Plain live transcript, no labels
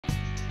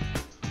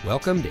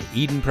Welcome to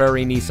Eden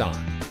Prairie Nissan,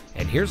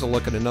 and here's a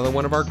look at another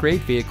one of our great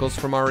vehicles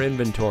from our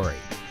inventory,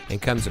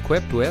 and comes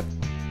equipped with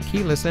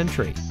keyless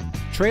entry,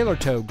 trailer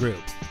tow group,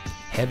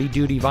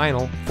 heavy-duty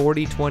vinyl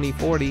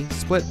 40-20-40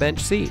 split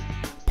bench seat,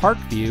 park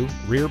view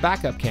rear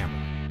backup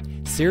camera,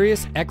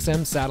 Sirius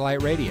XM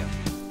satellite radio,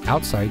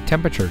 outside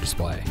temperature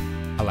display,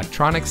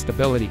 electronic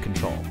stability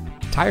control,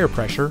 tire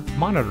pressure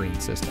monitoring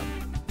system,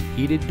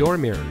 heated door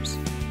mirrors,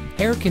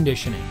 air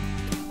conditioning,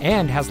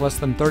 and has less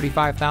than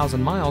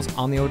 35,000 miles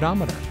on the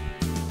odometer.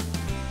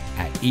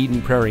 At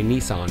Eden Prairie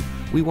Nissan,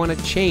 we want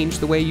to change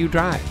the way you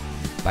drive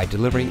by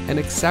delivering an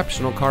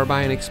exceptional car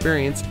buying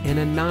experience in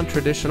a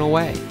non-traditional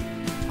way.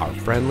 Our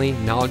friendly,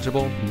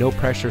 knowledgeable,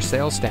 no-pressure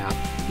sales staff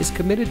is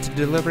committed to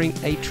delivering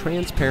a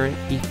transparent,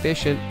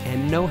 efficient,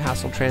 and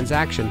no-hassle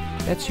transaction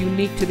that's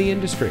unique to the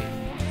industry.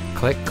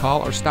 Click,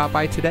 call, or stop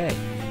by today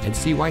and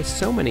see why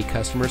so many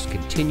customers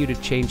continue to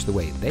change the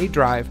way they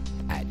drive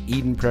at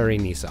Eden Prairie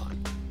Nissan.